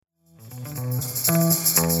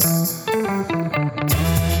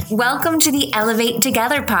Welcome to the Elevate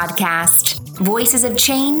Together podcast, voices of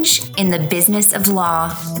change in the business of law.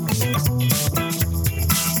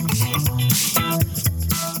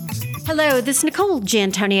 Hello, this is Nicole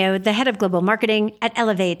Giantonio, the head of global marketing at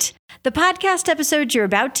Elevate. The podcast episode you're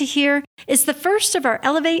about to hear is the first of our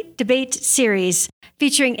Elevate Debate series,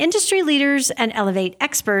 featuring industry leaders and Elevate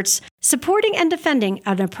experts supporting and defending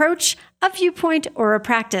an approach, a viewpoint, or a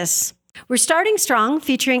practice. We're starting strong,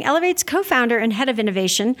 featuring Elevate's co-founder and head of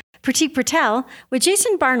innovation, Pratik Patel, with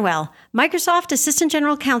Jason Barnwell, Microsoft Assistant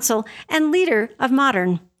General Counsel and leader of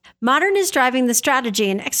Modern. Modern is driving the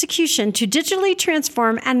strategy and execution to digitally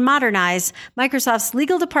transform and modernize Microsoft's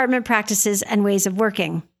legal department practices and ways of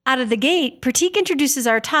working. Out of the gate, Pratik introduces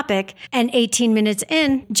our topic, and 18 minutes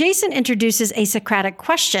in, Jason introduces a Socratic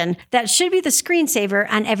question that should be the screensaver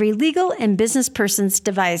on every legal and business person's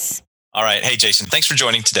device. All right. Hey, Jason, thanks for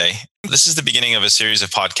joining today. This is the beginning of a series of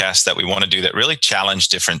podcasts that we want to do that really challenge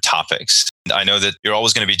different topics. I know that you're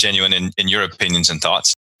always going to be genuine in your opinions and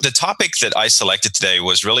thoughts. The topic that I selected today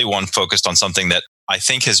was really one focused on something that I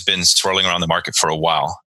think has been swirling around the market for a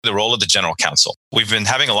while, the role of the general counsel. We've been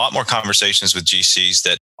having a lot more conversations with GCs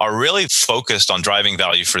that are really focused on driving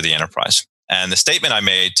value for the enterprise. And the statement I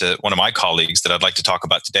made to one of my colleagues that I'd like to talk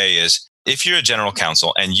about today is, if you're a general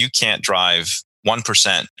counsel and you can't drive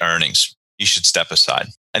 1% earnings, you should step aside.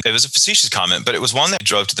 And it was a facetious comment, but it was one that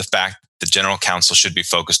drove to the fact that the general counsel should be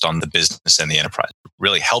focused on the business and the enterprise,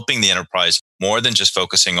 really helping the enterprise more than just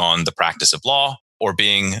focusing on the practice of law or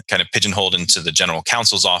being kind of pigeonholed into the general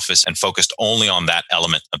counsel's office and focused only on that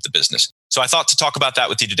element of the business. So I thought to talk about that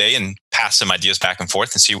with you today and pass some ideas back and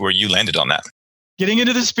forth and see where you landed on that. Getting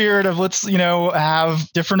into the spirit of let's,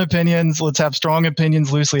 have different opinions. Let's have strong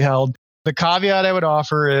opinions loosely held. The caveat I would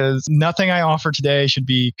offer is nothing I offer today should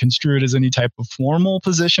be construed as any type of formal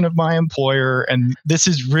position of my employer. And this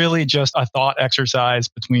is really just a thought exercise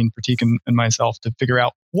between Pratik and myself to figure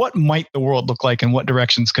out what might the world look like and what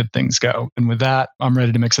directions could things go. And with that, I'm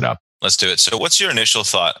ready to mix it up. Let's do it. So what's your initial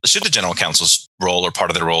thought? Should the general counsel's role or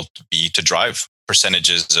part of their role be to drive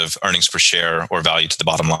percentages of earnings per share or value to the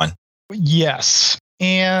bottom line? Yes.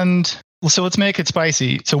 And so let's make it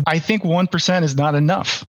spicy. So I think 1% is not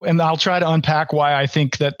enough. And I'll try to unpack why I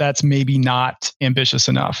think that that's maybe not ambitious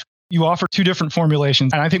enough. You offer two different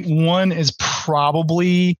formulations, and I think one is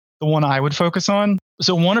probably the one I would focus on.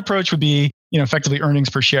 So one approach would be, effectively earnings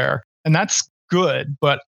per share. And that's good,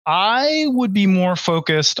 but I would be more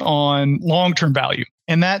focused on long-term value.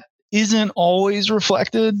 And that isn't always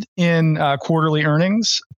reflected in quarterly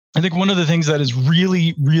earnings. I think one of the things that is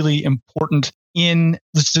really, really important in,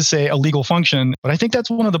 let's just say, a legal function, but I think that's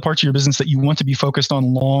one of the parts of your business that you want to be focused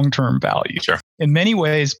on long-term value. Sure. In many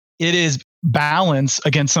ways, it is balance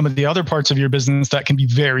against some of the other parts of your business that can be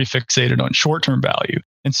very fixated on short-term value.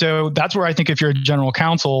 And so that's where I think if you're a general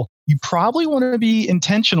counsel, you probably want to be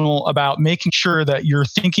intentional about making sure that you're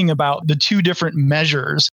thinking about the two different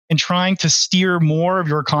measures and trying to steer more of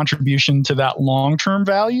your contribution to that long-term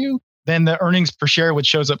value than the earnings per share, which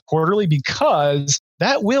shows up quarterly, because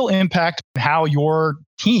that will impact how your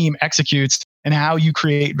team executes and how you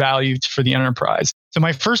create value for the enterprise. So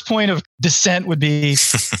my first point of dissent would be,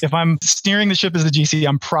 if I'm steering the ship as a GC,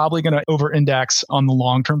 I'm probably going to over-index on the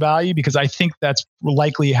long-term value, because I think that's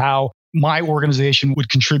likely how my organization would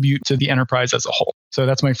contribute to the enterprise as a whole. So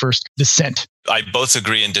that's my first dissent. I both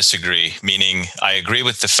agree and disagree, meaning I agree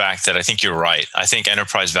with the fact that I think you're right. I think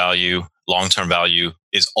enterprise value, long-term value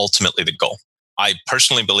is ultimately the goal. I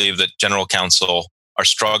personally believe that general counsel are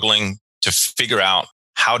struggling to figure out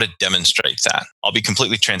how to demonstrate that. I'll be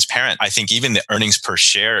completely transparent. I think even the earnings per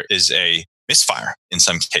share is a misfire in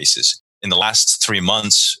some cases. In the last 3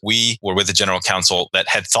 months, we were with a general counsel that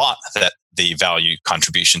had thought that the value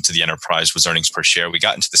contribution to the enterprise was earnings per share. We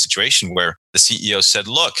got into the situation where the CEO said,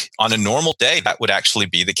 look, on a normal day, that would actually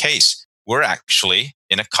be the case. We're actually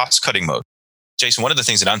in a cost-cutting mode. Jason, one of the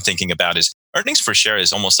things that I'm thinking about is earnings per share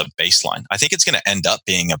is almost a baseline. I think it's going to end up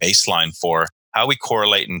being a baseline for how we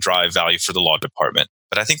correlate and drive value for the law department.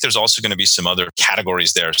 But I think there's also going to be some other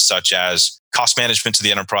categories there, such as cost management to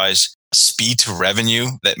the enterprise, speed to revenue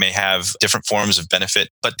that may have different forms of benefit.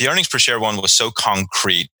 But the earnings per share one was so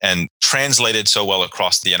concrete and translated so well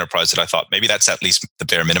across the enterprise that I thought maybe that's at least the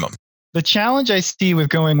bare minimum. The challenge I see with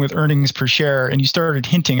going with earnings per share, and you started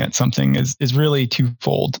hinting at something, is really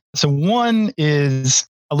twofold. So one is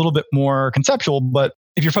a little bit more conceptual, but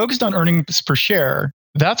if you're focused on earnings per share,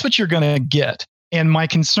 that's what you're going to get. And my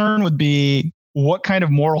concern would be, what kind of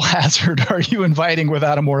moral hazard are you inviting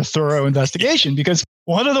without a more thorough investigation? Because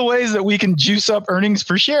one of the ways that we can juice up earnings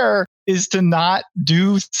per share is to not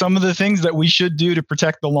do some of the things that we should do to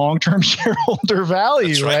protect the long-term shareholder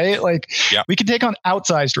value, right? Like we can take on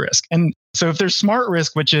outsized risk. And so if there's smart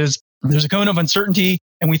risk, which is there's a cone of uncertainty,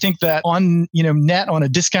 and we think that on, net on a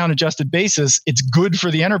discount adjusted basis, it's good for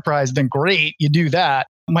the enterprise, then great, you do that.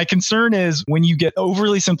 My concern is when you get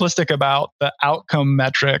overly simplistic about the outcome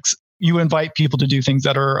metrics, you invite people to do things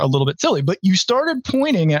that are a little bit silly. But you started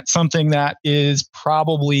pointing at something that is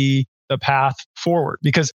probably the path forward,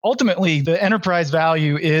 because ultimately the enterprise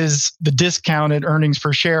value is the discounted earnings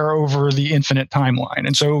per share over the infinite timeline.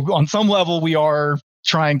 And so on some level, we are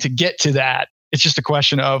trying to get to that. It's just a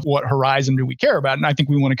question of what horizon do we care about? And I think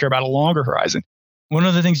we want to care about a longer horizon. One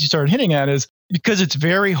of the things you started hitting at is because it's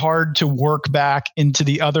very hard to work back into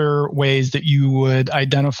the other ways that you would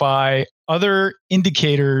identify other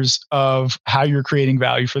indicators of how you're creating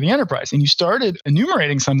value for the enterprise. And you started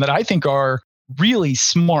enumerating some that I think are really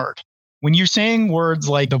smart. When you're saying words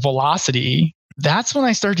like the velocity, that's when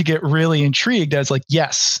I start to get really intrigued as like,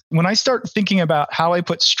 yes, when I start thinking about how I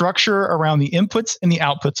put structure around the inputs and the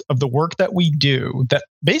outputs of the work that we do that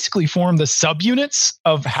basically form the subunits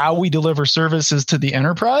of how we deliver services to the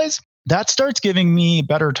enterprise, that starts giving me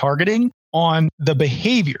better targeting on the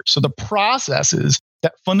behavior. So the processes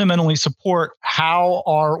that fundamentally support how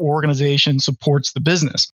our organization supports the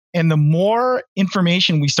business. And the more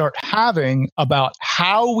information we start having about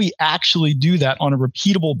how we actually do that on a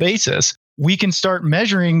repeatable basis, we can start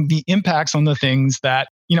measuring the impacts on the things that,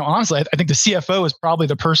 honestly, I think the CFO is probably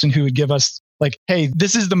the person who would give us like, hey,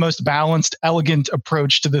 this is the most balanced, elegant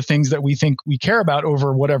approach to the things that we think we care about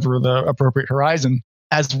over whatever the appropriate horizon.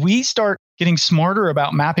 As we start getting smarter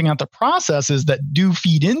about mapping out the processes that do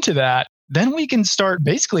feed into that, then we can start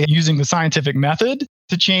basically using the scientific method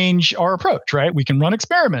to change our approach, right? We can run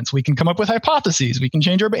experiments. We can come up with hypotheses. We can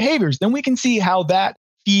change our behaviors. Then we can see how that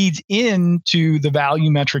feeds into the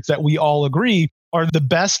value metrics that we all agree are the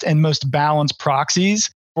best and most balanced proxies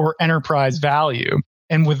for enterprise value.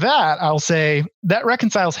 And with that, I'll say that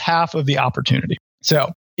reconciles half of the opportunity.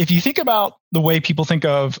 So if you think about the way people think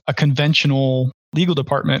of a conventional legal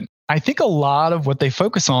department, I think a lot of what they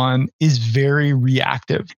focus on is very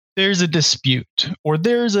reactive. There's a dispute, or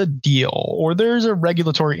there's a deal, or there's a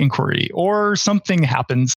regulatory inquiry, or something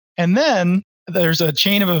happens. And then there's a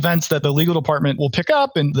chain of events that the legal department will pick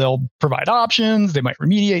up and they'll provide options. They might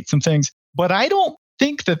remediate some things. But I don't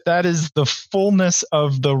think that that is the fullness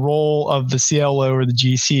of the role of the CLO or the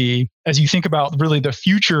GC as you think about really the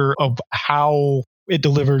future of how it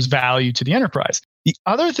delivers value to the enterprise. The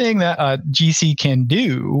other thing that a GC can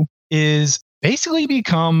do is basically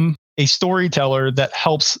become a storyteller that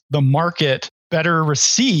helps the market better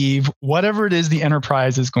receive whatever it is the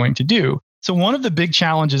enterprise is going to do. So one of the big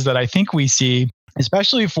challenges that I think we see,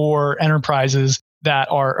 especially for enterprises that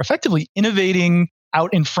are effectively innovating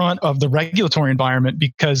out in front of the regulatory environment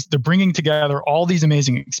because they're bringing together all these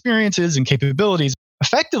amazing experiences and capabilities,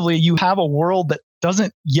 effectively you have a world that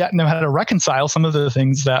doesn't yet know how to reconcile some of the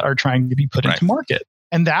things that are trying to be put into market.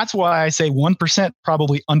 And that's why I say 1%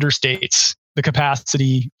 probably understates the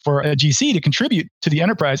capacity for a GC to contribute to the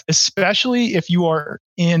enterprise, especially if you are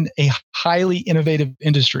in a highly innovative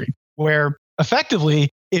industry where effectively,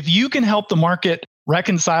 if you can help the market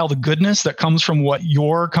reconcile the goodness that comes from what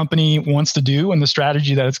your company wants to do and the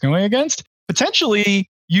strategy that it's going against, potentially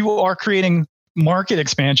you are creating market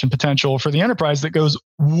expansion potential for the enterprise that goes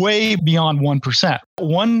way beyond 1%.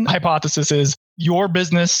 One hypothesis is your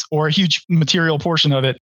business or a huge material portion of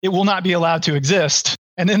it, it will not be allowed to exist.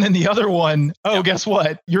 And then in the other one, guess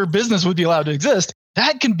what? Your business would be allowed to exist.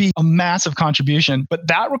 That can be a massive contribution, but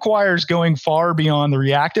that requires going far beyond the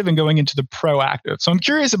reactive and going into the proactive. So I'm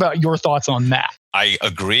curious about your thoughts on that. I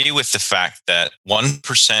agree with the fact that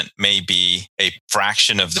 1% may be a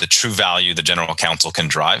fraction of the true value the general counsel can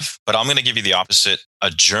drive, but I'm going to give you the opposite, a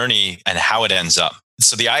journey and how it ends up.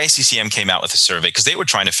 So the IACCM came out with a survey because they were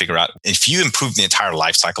trying to figure out if you improve the entire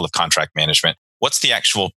life cycle of contract management, what's the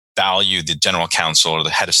actual value the general counsel or the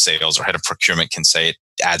head of sales or head of procurement can say it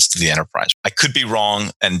adds to the enterprise. I could be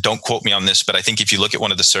wrong, and don't quote me on this, but I think if you look at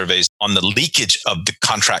one of the surveys on the leakage of the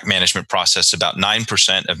contract management process, about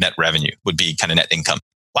 9% of net revenue would be kind of net income.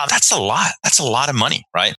 Wow, that's a lot. That's a lot of money,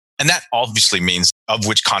 right? And that obviously means of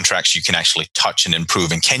which contracts you can actually touch and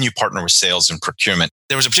improve. And can you partner with sales and procurement?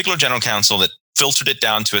 There was a particular general counsel that filtered it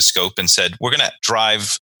down to a scope and said, we're going to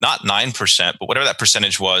drive not 9%, but whatever that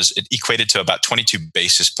percentage was, it equated to about 22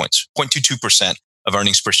 basis points, 0.22% of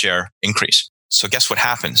earnings per share increase. So guess what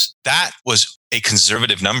happens? That was a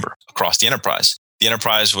conservative number across the enterprise. The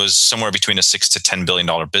enterprise was somewhere between a $6 to $10 billion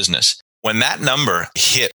business. When that number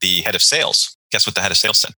hit the head of sales, guess what the head of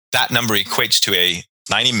sales said? That number equates to a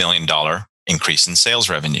 $90 million increase in sales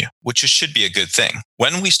revenue, which should be a good thing.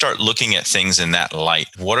 When we start looking at things in that light,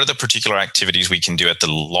 what are the particular activities we can do at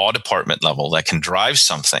the law department level that can drive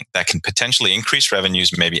something that can potentially increase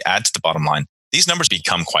revenues, maybe add to the bottom line? These numbers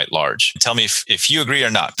become quite large. Tell me if you agree or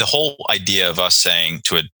not. The whole idea of us saying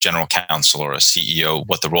to a general counsel or a CEO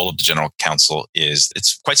what the role of the general counsel is,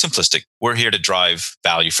 it's quite simplistic. We're here to drive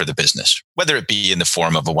value for the business, whether it be in the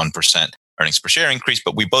form of a 1% earnings per share increase.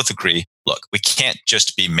 But we both agree, look, we can't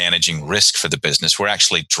just be managing risk for the business. We're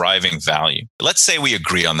actually driving value. Let's say we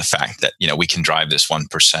agree on the fact that, we can drive this 1%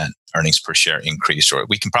 earnings per share increase, or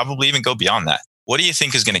we can probably even go beyond that. What do you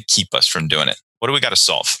think is going to keep us from doing it? What do we got to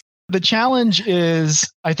solve? The challenge is,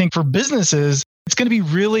 I think for businesses, it's going to be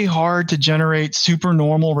really hard to generate super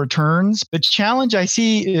normal returns. The challenge I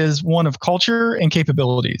see is one of culture and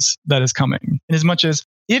capabilities that is coming. In as much as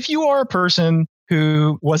if you are a person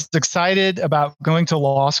who was excited about going to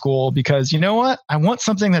law school because, you know what, I want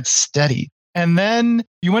something that's steady. And then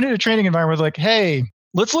you went into a training environment like, hey,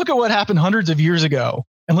 let's look at what happened hundreds of years ago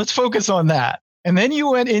and let's focus on that. And then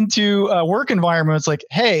you went into a work environment. It's like,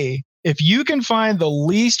 hey, if you can find the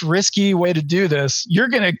least risky way to do this, you're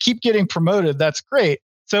going to keep getting promoted. That's great.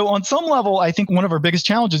 So on some level, I think one of our biggest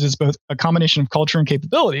challenges is both a combination of culture and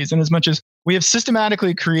capabilities. And as much as we have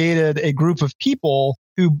systematically created a group of people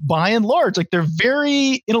who, by and large, they're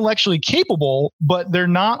very intellectually capable, but they're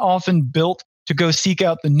not often built to go seek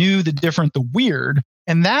out the new, the different, the weird.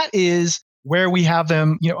 And that is where we have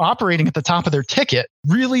them, operating at the top of their ticket.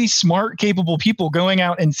 Really smart, capable people going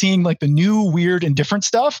out and seeing the new, weird, and different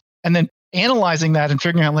stuff, and then analyzing that and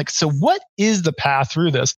figuring out so what is the path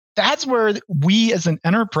through this? That's where we as an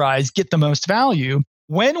enterprise get the most value.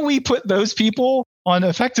 When we put those people on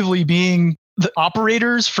effectively being the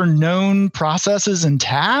operators for known processes and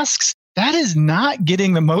tasks, that is not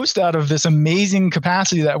getting the most out of this amazing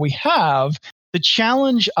capacity that we have. The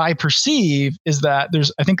challenge I perceive is that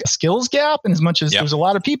there's, I think, a skills gap. And as much as there's a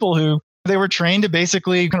lot of people who they were trained to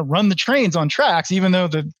basically kind of run the trains on tracks, even though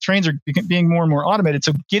the trains are being more and more automated.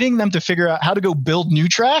 So getting them to figure out how to go build new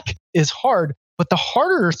track is hard. But the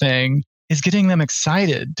harder thing is getting them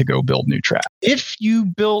excited to go build new track. If you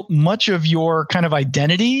built much of your kind of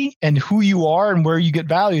identity and who you are and where you get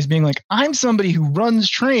value is being I'm somebody who runs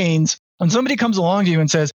trains, and somebody comes along to you and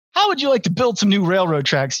says, how would you like to build some new railroad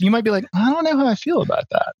tracks? You might be like, I don't know how I feel about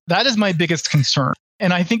that. That is my biggest concern.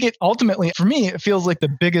 And I think it ultimately, for me, it feels like the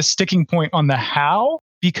biggest sticking point on the how,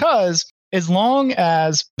 because as long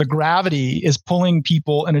as the gravity is pulling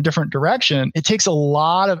people in a different direction, it takes a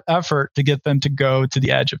lot of effort to get them to go to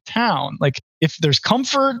the edge of town. If there's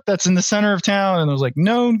comfort that's in the center of town and there's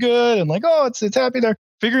known good and it's happy there,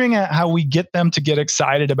 figuring out how we get them to get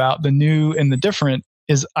excited about the new and the different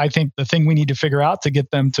is, I think, the thing we need to figure out to get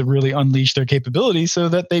them to really unleash their capabilities so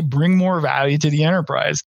that they bring more value to the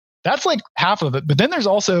enterprise. That's half of it. But then there's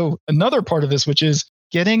also another part of this, which is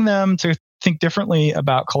getting them to think differently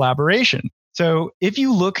about collaboration. So if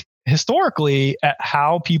you look historically at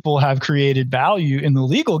how people have created value in the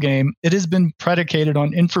legal game, it has been predicated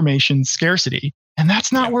on information scarcity. And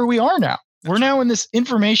that's not where we are now. We're now in this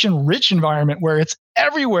information rich environment where it's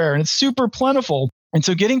everywhere and it's super plentiful. And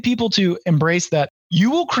so getting people to embrace that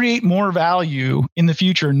you will create more value in the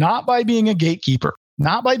future, not by being a gatekeeper,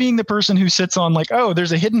 not by being the person who sits on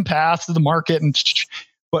there's a hidden path to the market,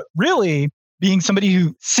 but really being somebody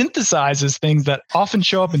who synthesizes things that often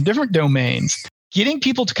show up in different domains, getting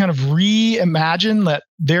people to kind of reimagine that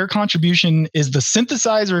their contribution is the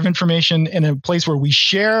synthesizer of information in a place where we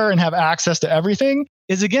share and have access to everything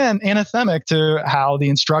is, again, anathemic to how the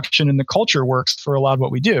instruction and the culture works for a lot of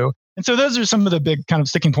what we do. And so those are some of the big kind of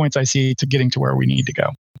sticking points I see to getting to where we need to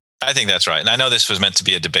go. I think that's right. And I know this was meant to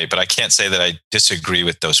be a debate, but I can't say that I disagree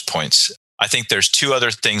with those points. I think there's two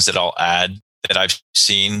other things that I'll add that I've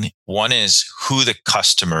seen. One is who the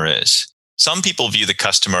customer is. Some people view the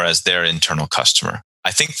customer as their internal customer.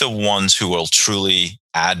 I think the ones who will truly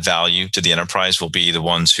add value to the enterprise will be the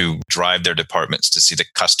ones who drive their departments to see the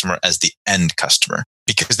customer as the end customer,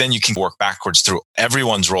 because then you can work backwards through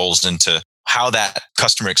everyone's roles into how that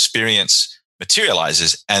customer experience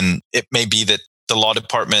materializes. And it may be that the law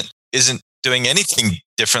department isn't doing anything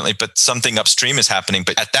differently, but something upstream is happening.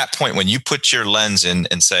 But at that point, when you put your lens in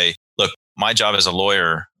and say, look, my job as a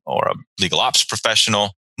lawyer or a legal ops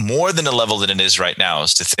professional, more than the level that it is right now,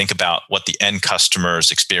 is to think about what the end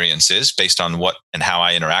customer's experience is based on what and how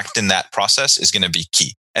I interact in that process is going to be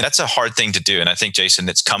key. And that's a hard thing to do. And I think, Jason,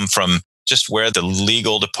 it's come from just where the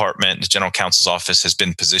legal department, the general counsel's office has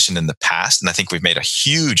been positioned in the past. And I think we've made a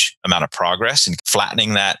huge amount of progress in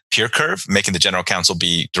flattening that peer curve, making the general counsel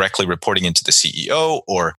be directly reporting into the CEO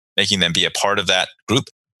or making them be a part of that group.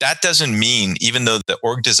 that doesn't mean, even though the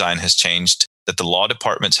org design has changed, that the law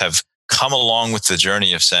departments have come along with the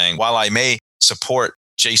journey of saying, while I may support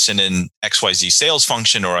Jason in XYZ sales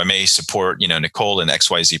function, or I may support, Nicole in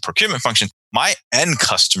XYZ procurement function, my end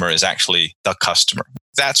customer is actually the customer.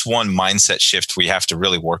 That's one mindset shift we have to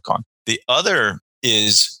really work on. The other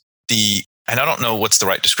is and I don't know what's the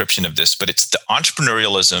right description of this, but it's the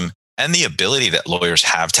entrepreneurialism and the ability that lawyers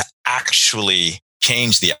have to actually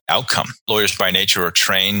change the outcome. Lawyers by nature are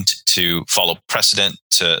trained to follow precedent,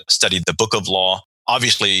 to study the book of law.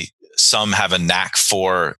 Obviously, some have a knack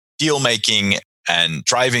for deal making and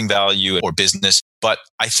driving value or business. But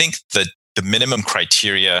I think that the minimum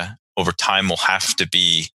criteria over time will have to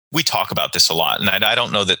be, we talk about this a lot, and I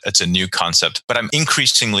don't know that it's a new concept, but I'm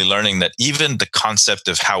increasingly learning that even the concept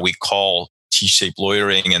of how we call T-shaped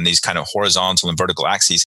lawyering and these kind of horizontal and vertical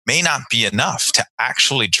axes may not be enough to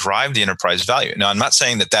actually drive the enterprise value. Now, I'm not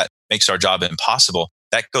saying that makes our job impossible.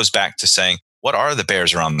 That goes back to saying, what are the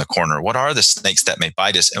bears around the corner? What are the snakes that may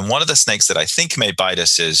bite us? And one of the snakes that I think may bite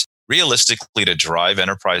us is, realistically, to drive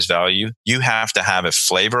enterprise value, you have to have a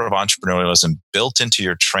flavor of entrepreneurialism built into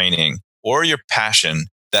your training or your passion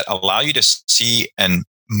that allow you to see and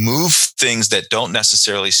move things that don't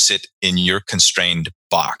necessarily sit in your constrained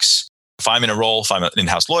box. If I'm in a role, if I'm an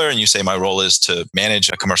in-house lawyer and you say my role is to manage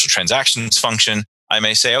a commercial transactions function, I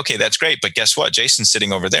may say, okay, that's great, but guess what? Jason's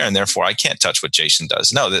sitting over there and therefore I can't touch what Jason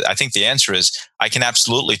does. No, I think the answer is I can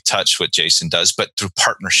absolutely touch what Jason does, but through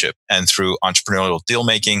partnership and through entrepreneurial deal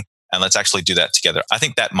making. And let's actually do that together. I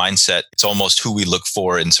think that mindset, it's almost who we look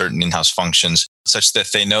for in certain in-house functions, such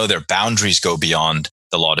that they know their boundaries go beyond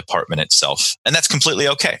the law department itself. And that's completely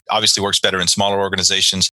okay. Obviously works better in smaller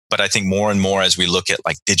organizations. But I think more and more as we look at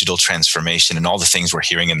like digital transformation and all the things we're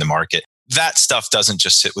hearing in the market, that stuff doesn't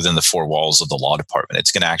just sit within the four walls of the law department.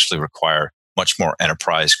 It's going to actually require much more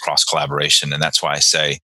enterprise cross collaboration. And that's why I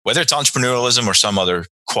say, whether it's entrepreneurialism or some other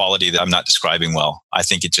quality that I'm not describing well, I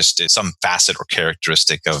think it just is some facet or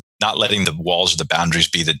characteristic of not letting the walls or the boundaries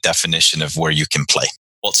be the definition of where you can play.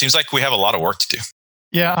 Well, it seems like we have a lot of work to do.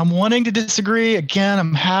 Yeah, I'm wanting to disagree. Again,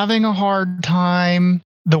 I'm having a hard time.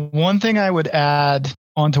 The one thing I would add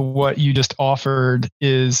onto what you just offered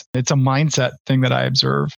is it's a mindset thing that I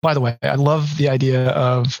observe. By the way, I love the idea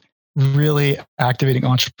of really activating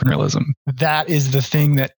entrepreneurialism. That is the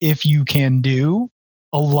thing that if you can do,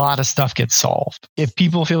 a lot of stuff gets solved. If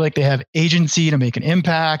people feel like they have agency to make an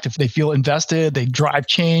impact, if they feel invested, they drive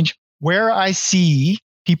change. Where I see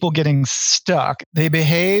people getting stuck, they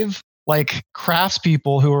behave like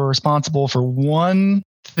craftspeople who are responsible for one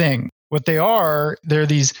thing. What they are, they're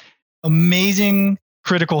these amazing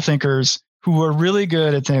critical thinkers who are really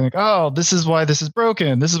good at saying like, oh, this is why this is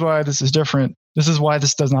broken. This is why this is different. This is why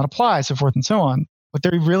this does not apply, so forth and so on. What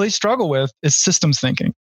they really struggle with is systems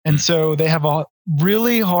thinking. And so they have a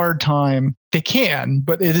really hard time. They can,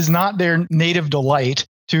 but it is not their native delight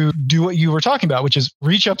to do what you were talking about, which is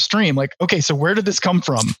reach upstream. Like, okay, so where did this come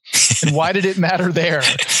from? And why did it matter there?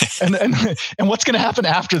 And what's going to happen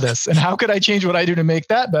after this? And how could I change what I do to make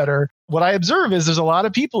that better? What I observe is there's a lot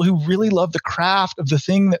of people who really love the craft of the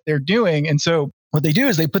thing that they're doing. And so what they do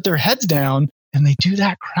is they put their heads down and they do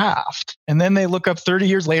that craft. And then they look up 30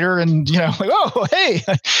 years later and, like, oh, hey,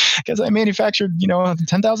 because I manufactured,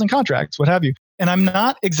 10,000 contracts, what have you. And I'm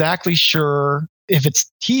not exactly sure if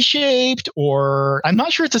it's T-shaped or I'm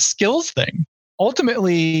not sure it's a skills thing.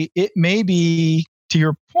 Ultimately, it may be, to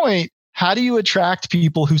your point, how do you attract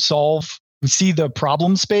people who see the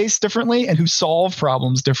problem space differently and who solve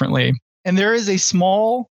problems differently? And there is a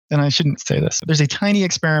small, and I shouldn't say this, there's a tiny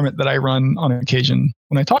experiment that I run on occasion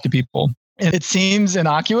when I talk to people. And it seems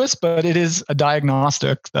innocuous, but it is a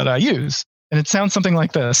diagnostic that I use. And it sounds something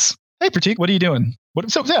like this. Hey, Pratik, what are you doing? What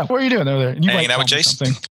are you doing over there? And you hanging out with Jason.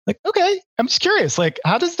 Something. Like, okay, I'm just curious. Like,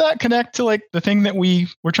 how does that connect to like the thing that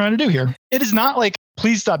we're trying to do here? It is not like,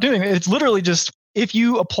 please stop doing it. It's literally just, if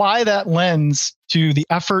you apply that lens to the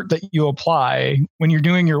effort that you apply when you're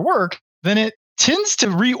doing your work, then it tends to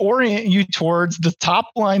reorient you towards the top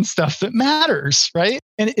line stuff that matters, right?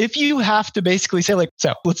 And if you have to basically say like,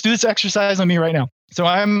 so let's do this exercise on me right now. So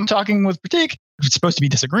I'm talking with Pratik. We're supposed to be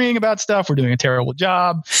disagreeing about stuff. We're doing a terrible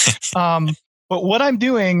job. But what I'm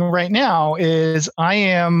doing right now is I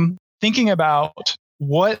am thinking about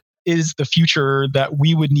what is the future that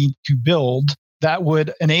we would need to build that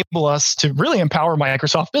would enable us to really empower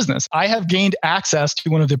Microsoft Business. I have gained access to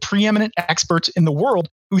one of the preeminent experts in the world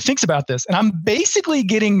who thinks about this. And I'm basically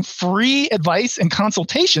getting free advice and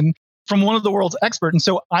consultation from one of the world's experts. And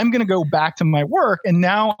so I'm going to go back to my work and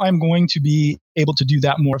now I'm going to be able to do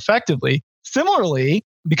that more effectively. Similarly,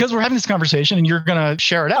 because we're having this conversation and you're going to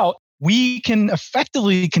share it out, we can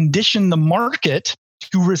effectively condition the market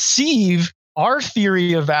to receive our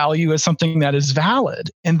theory of value as something that is valid.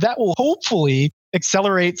 And that will hopefully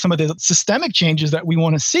accelerate some of the systemic changes that we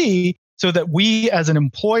want to see, so that we as an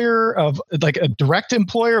employer of like a direct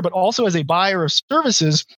employer, but also as a buyer of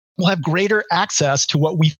services, will have greater access to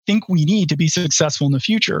what we think we need to be successful in the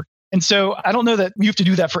future. And so I don't know that you have to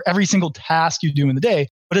do that for every single task you do in the day,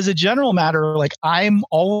 but as a general matter, like I'm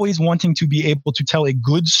always wanting to be able to tell a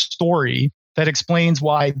good story that explains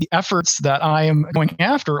why the efforts that I am going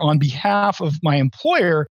after on behalf of my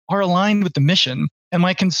employer are aligned with the mission. And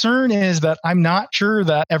my concern is that I'm not sure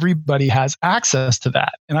that everybody has access to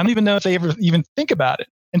that. And I don't even know if they ever even think about it.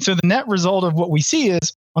 And so the net result of what we see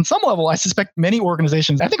is, on some level, I suspect many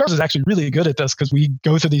organizations, I think ours is actually really good at this because we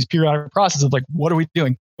go through these periodic processes of like, what are we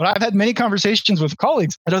doing? But I've had many conversations with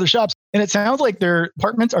colleagues at other shops, and it sounds like their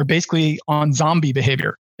departments are basically on zombie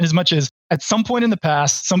behavior. In as much as at some point in the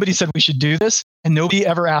past, somebody said we should do this and nobody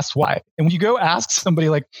ever asked why. And when you go ask somebody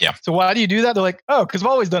like, so why do you do that? They're like, oh, because I've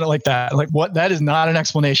always done it like that. Like, what? That is not an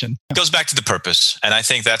explanation. It goes back to the purpose. And I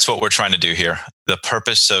think that's what we're trying to do here. The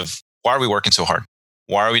purpose of why are we working so hard?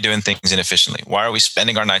 Why are we doing things inefficiently? Why are we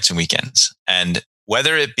spending our nights and weekends? And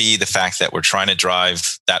whether it be the fact that we're trying to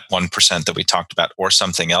drive that 1% that we talked about or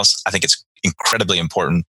something else, I think it's incredibly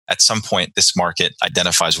important. At some point, this market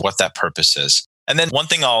identifies what that purpose is. And then one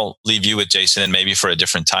thing I'll leave you with, Jason, and maybe for a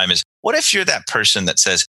different time is, what if you're that person that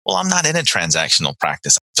says, well, I'm not in a transactional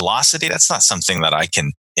practice. Velocity, that's not something that I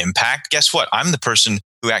can impact. Guess what? I'm the person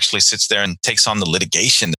who actually sits there and takes on the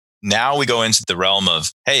litigation. Now we go into the realm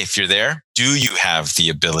of, hey, if you're there, do you have the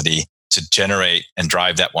ability to generate and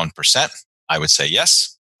drive that 1%? I would say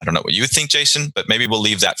yes. I don't know what you would think, Jason, but maybe we'll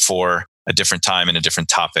leave that for a different time and a different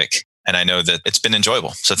topic. And I know that it's been enjoyable.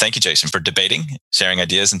 So thank you, Jason, for debating, sharing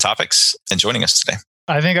ideas and topics, and joining us today.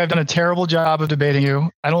 I think I've done a terrible job of debating you.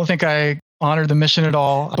 I don't think I honored the mission at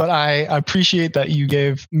all, but I appreciate that you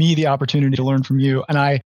gave me the opportunity to learn from you. And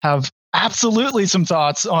I have absolutely some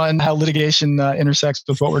thoughts on how litigation intersects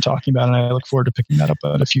with what we're talking about. And I look forward to picking that up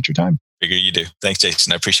at a future time. Figure you do. Thanks,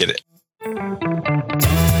 Jason. I appreciate it.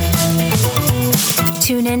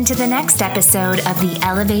 Tune in to the next episode of the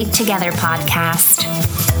Elevate Together podcast.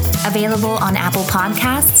 Available on Apple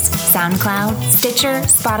Podcasts, SoundCloud, Stitcher,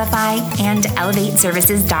 Spotify, and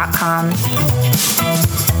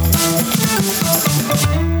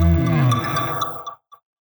elevateservices.com.